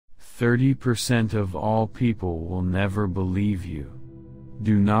30% of all people will never believe you.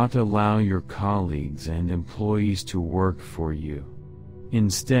 Do not allow your colleagues and employees to work for you.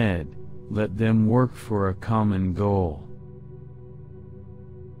 Instead, let them work for a common goal.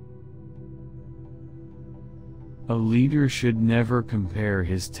 A leader should never compare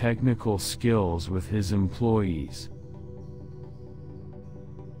his technical skills with his employees.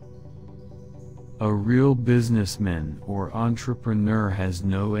 A real businessman or entrepreneur has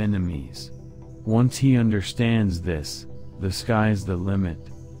no enemies. Once he understands this, the sky's the limit.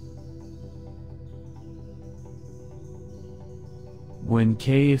 When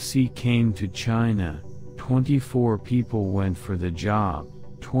KFC came to China, 24 people went for the job,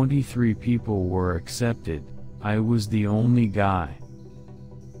 23 people were accepted. I was the only guy.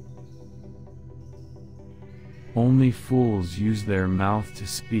 Only fools use their mouth to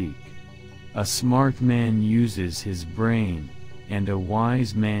speak. A smart man uses his brain, and a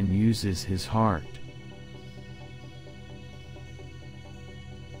wise man uses his heart.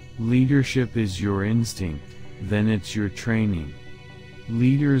 Leadership is your instinct, then it's your training.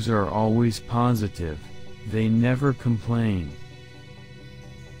 Leaders are always positive, they never complain.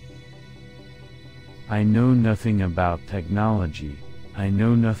 I know nothing about technology, I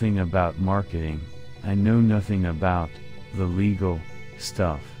know nothing about marketing, I know nothing about the legal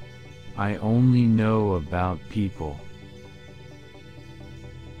stuff. I only know about people.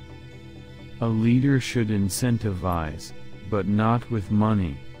 A leader should incentivize, but not with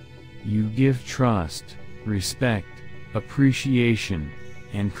money. You give trust, respect, appreciation,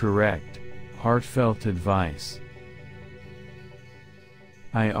 and correct, heartfelt advice.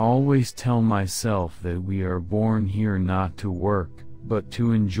 I always tell myself that we are born here not to work, but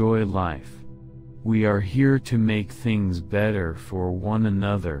to enjoy life. We are here to make things better for one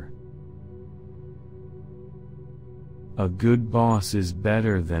another. A good boss is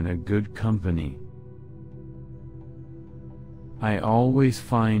better than a good company. I always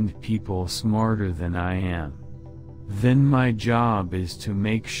find people smarter than I am. Then my job is to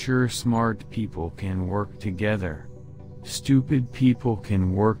make sure smart people can work together. Stupid people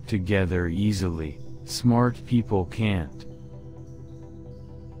can work together easily, smart people can't.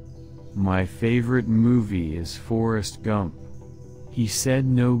 My favorite movie is Forrest Gump. He said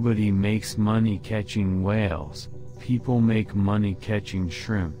nobody makes money catching whales, people make money catching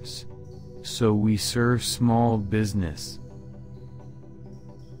shrimps. So we serve small business.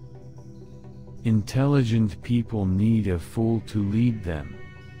 Intelligent people need a fool to lead them.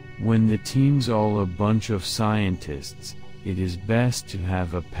 When the team's all a bunch of scientists, it is best to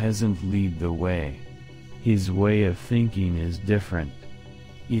have a peasant lead the way. His way of thinking is different.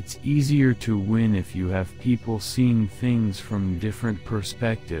 It's easier to win if you have people seeing things from different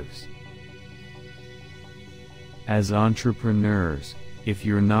perspectives. As entrepreneurs, if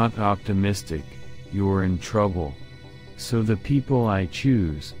you're not optimistic, you're in trouble. So the people I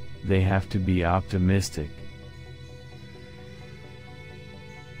choose, they have to be optimistic.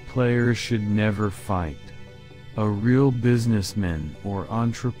 Players should never fight. A real businessman or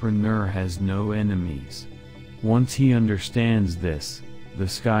entrepreneur has no enemies. Once he understands this, the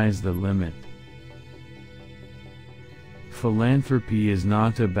sky's the limit. Philanthropy is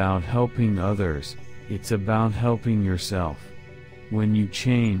not about helping others, it's about helping yourself. When you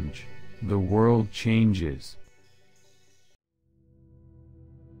change, the world changes.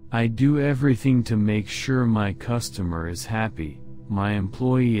 I do everything to make sure my customer is happy, my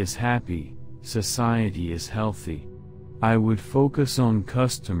employee is happy, society is healthy. I would focus on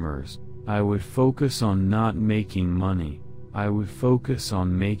customers, I would focus on not making money, I would focus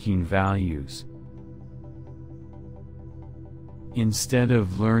on making values. Instead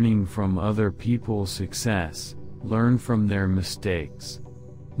of learning from other people's success, learn from their mistakes.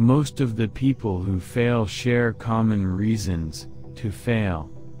 Most of the people who fail share common reasons to fail,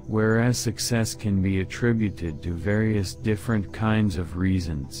 whereas success can be attributed to various different kinds of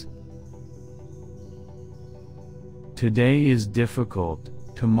reasons. Today is difficult,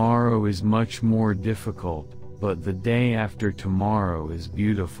 tomorrow is much more difficult, but the day after tomorrow is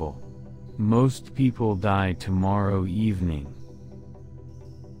beautiful. Most people die tomorrow evening.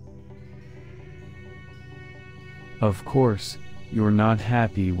 Of course, you're not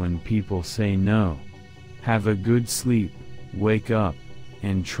happy when people say no. Have a good sleep, wake up,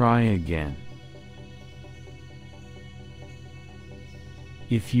 and try again.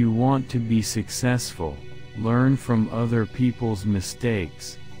 If you want to be successful, learn from other people's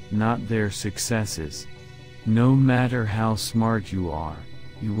mistakes, not their successes. No matter how smart you are,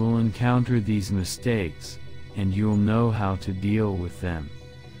 you will encounter these mistakes, and you'll know how to deal with them.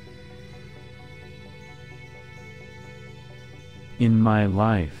 In my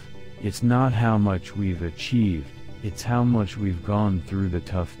life, It's not how much we've achieved, it's how much we've gone through the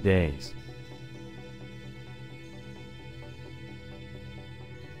tough days.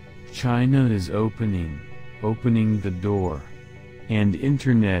 China is opening the door. And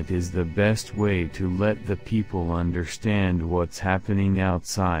internet is the best way to let the people understand what's happening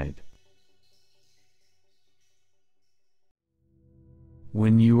outside.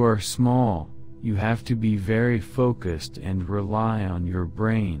 When you are small, you have to be very focused and rely on your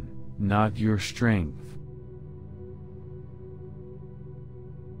brain, not your strength.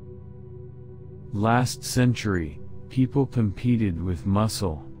 Last century, people competed with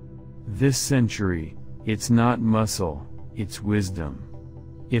muscle. This century, it's not muscle, it's wisdom.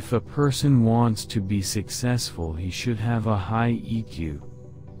 If a person wants to be successful, he should have a high EQ.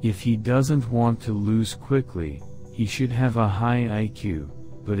 If he doesn't want to lose quickly, he should have a high IQ,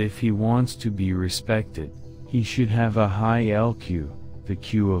 but if he wants to be respected, he should have a high LQ, the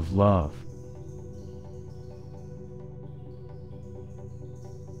Q of love.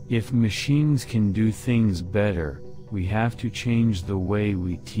 If machines can do things better, we have to change the way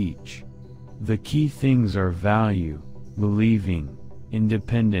we teach. The key things are value, believing,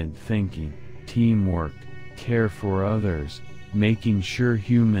 independent thinking, teamwork, care for others, making sure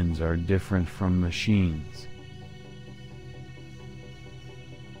humans are different from machines.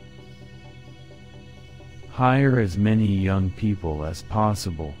 Hire as many young people as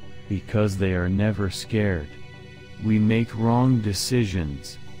possible, because they are never scared. We make wrong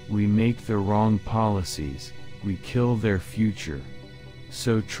decisions, we make the wrong policies, we kill their future.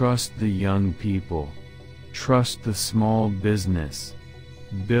 So trust the young people. Trust the small business.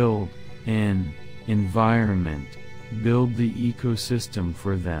 Build an environment. Build the ecosystem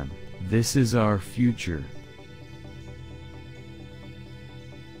for them. This is our future.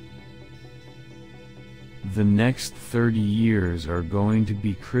 The next 30 years are going to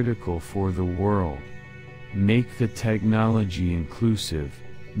be critical for the world. Make the technology inclusive.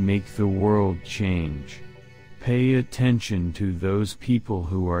 Make the world change. Pay attention to those people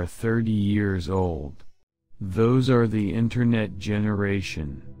who are 30 years old. Those are the internet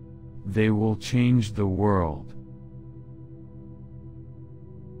generation. They will change the world.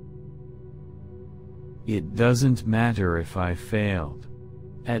 It doesn't matter if I failed.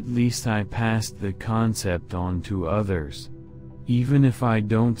 At least I passed the concept on to others. Even if I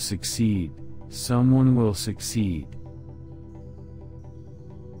don't succeed, someone will succeed.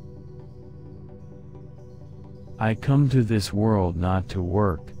 I come to this world not to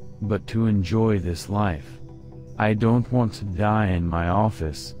work, but to enjoy this life. I don't want to die in my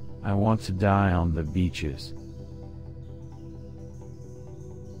office, I want to die on the beaches.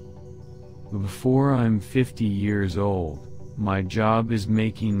 Before I'm 50 years old, my job is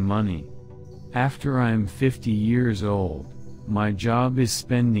making money. After I'm 50 years old, my job is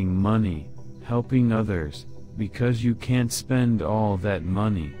spending money, helping others, because you can't spend all that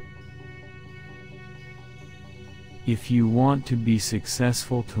money. If you want to be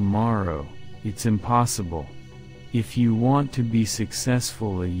successful tomorrow, it's impossible. If you want to be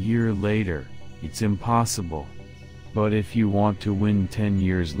successful a year later, it's impossible. But if you want to win 10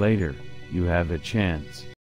 years later, you have a chance.